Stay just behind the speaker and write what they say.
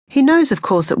He knows, of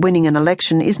course, that winning an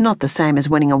election is not the same as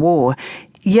winning a war,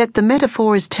 yet the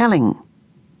metaphor is telling.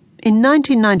 In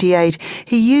 1998,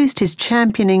 he used his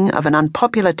championing of an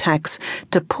unpopular tax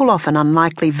to pull off an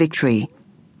unlikely victory,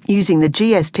 using the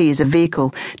GST as a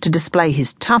vehicle to display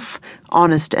his tough,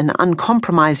 honest and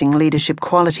uncompromising leadership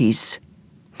qualities.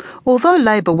 Although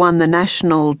Labour won the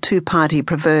national two-party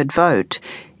preferred vote,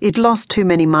 it lost too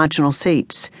many marginal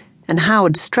seats, and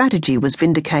Howard's strategy was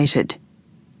vindicated.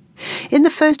 In the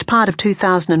first part of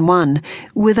 2001,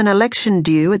 with an election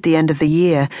due at the end of the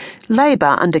year,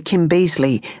 Labour under Kim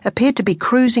Beazley appeared to be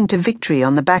cruising to victory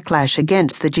on the backlash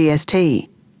against the GST.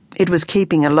 It was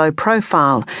keeping a low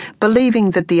profile,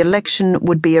 believing that the election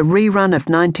would be a rerun of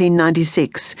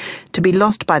 1996, to be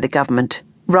lost by the government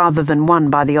rather than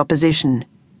won by the opposition.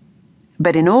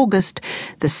 But in August,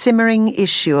 the simmering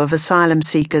issue of asylum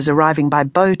seekers arriving by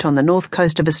boat on the north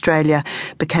coast of Australia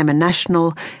became a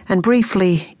national and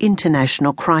briefly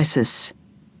international crisis.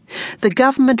 The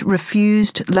government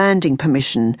refused landing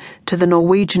permission to the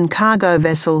Norwegian cargo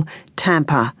vessel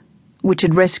Tampa, which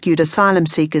had rescued asylum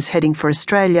seekers heading for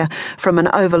Australia from an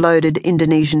overloaded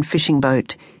Indonesian fishing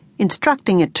boat,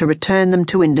 instructing it to return them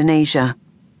to Indonesia.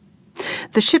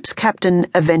 The ship's captain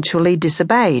eventually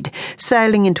disobeyed,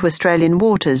 sailing into Australian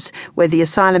waters, where the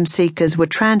asylum seekers were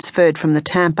transferred from the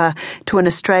Tampa to an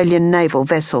Australian naval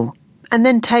vessel, and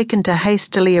then taken to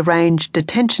hastily arranged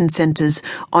detention centres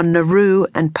on Nauru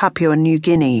and Papua New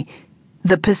Guinea,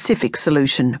 the Pacific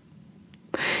solution.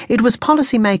 It was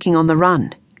policy-making on the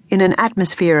run, in an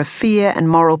atmosphere of fear and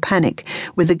moral panic,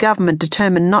 with the government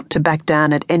determined not to back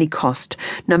down at any cost,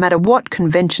 no matter what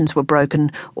conventions were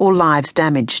broken or lives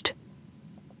damaged.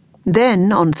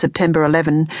 Then, on September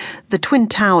 11, the Twin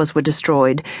Towers were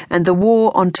destroyed and the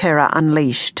war on terror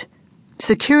unleashed.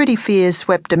 Security fears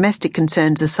swept domestic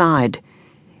concerns aside.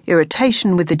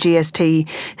 Irritation with the GST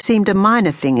seemed a minor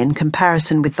thing in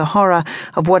comparison with the horror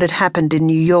of what had happened in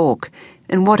New York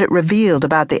and what it revealed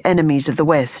about the enemies of the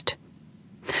West.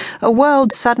 A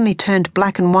world suddenly turned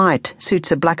black and white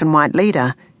suits a black and white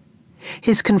leader.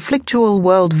 His conflictual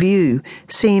worldview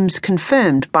seems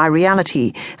confirmed by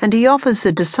reality, and he offers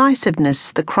a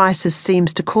decisiveness the crisis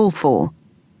seems to call for.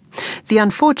 The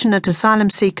unfortunate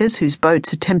asylum seekers whose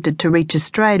boats attempted to reach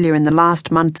Australia in the last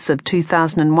months of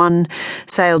 2001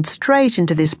 sailed straight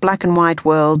into this black and white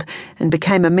world and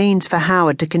became a means for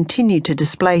Howard to continue to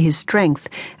display his strength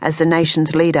as the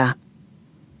nation's leader.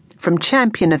 From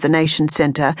champion of the nation's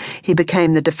centre, he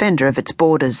became the defender of its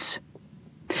borders.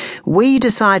 "We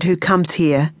decide who comes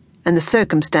here and the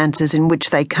circumstances in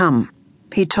which they come,"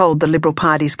 he told the Liberal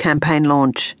Party's campaign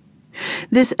launch.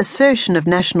 This assertion of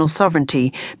national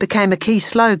sovereignty became a key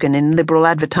slogan in Liberal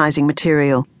advertising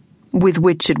material, with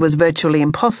which it was virtually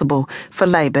impossible for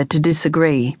Labour to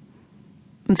disagree.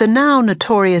 The now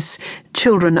notorious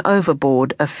Children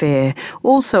Overboard affair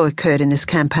also occurred in this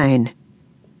campaign.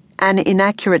 An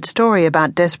inaccurate story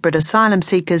about desperate asylum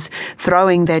seekers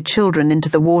throwing their children into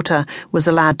the water was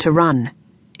allowed to run,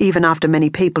 even after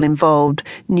many people involved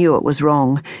knew it was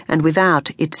wrong, and without,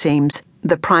 it seems,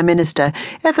 the Prime Minister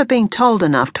ever being told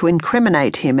enough to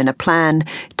incriminate him in a plan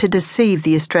to deceive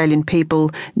the Australian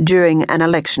people during an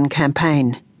election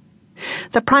campaign.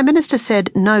 The Prime Minister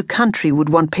said no country would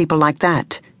want people like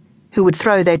that, who would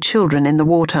throw their children in the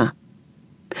water.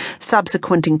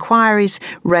 Subsequent inquiries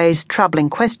raised troubling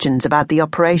questions about the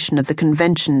operation of the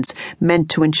conventions meant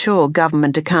to ensure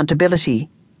government accountability.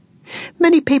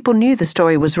 Many people knew the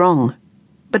story was wrong,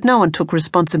 but no one took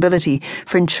responsibility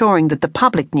for ensuring that the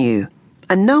public knew,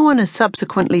 and no one has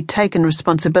subsequently taken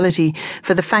responsibility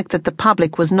for the fact that the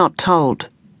public was not told.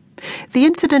 The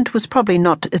incident was probably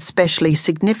not especially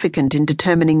significant in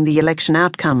determining the election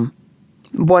outcome.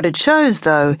 What it shows,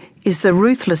 though, is the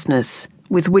ruthlessness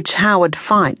with which Howard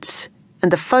fights,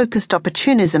 and the focused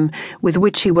opportunism with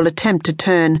which he will attempt to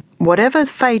turn whatever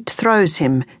fate throws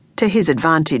him to his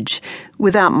advantage,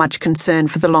 without much concern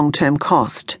for the long-term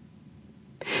cost.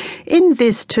 In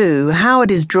this, too,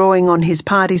 Howard is drawing on his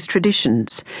party's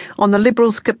traditions, on the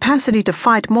Liberals' capacity to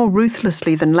fight more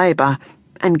ruthlessly than Labour,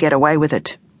 and get away with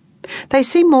it. They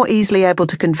seem more easily able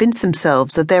to convince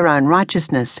themselves of their own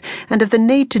righteousness, and of the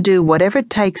need to do whatever it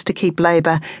takes to keep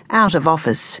Labour out of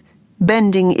office,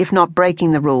 bending if not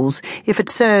breaking the rules if it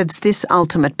serves this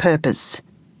ultimate purpose.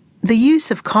 The use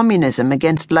of communism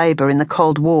against Labour in the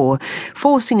Cold War,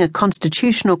 forcing a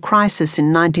constitutional crisis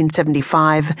in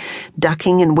 1975,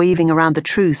 ducking and weaving around the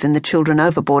truth in the Children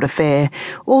Overboard affair,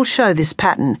 all show this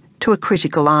pattern to a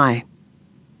critical eye.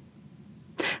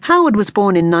 Howard was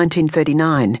born in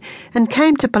 1939 and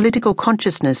came to political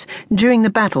consciousness during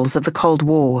the battles of the Cold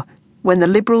War, when the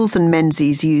Liberals and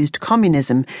Menzies used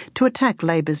communism to attack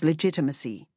Labour's legitimacy.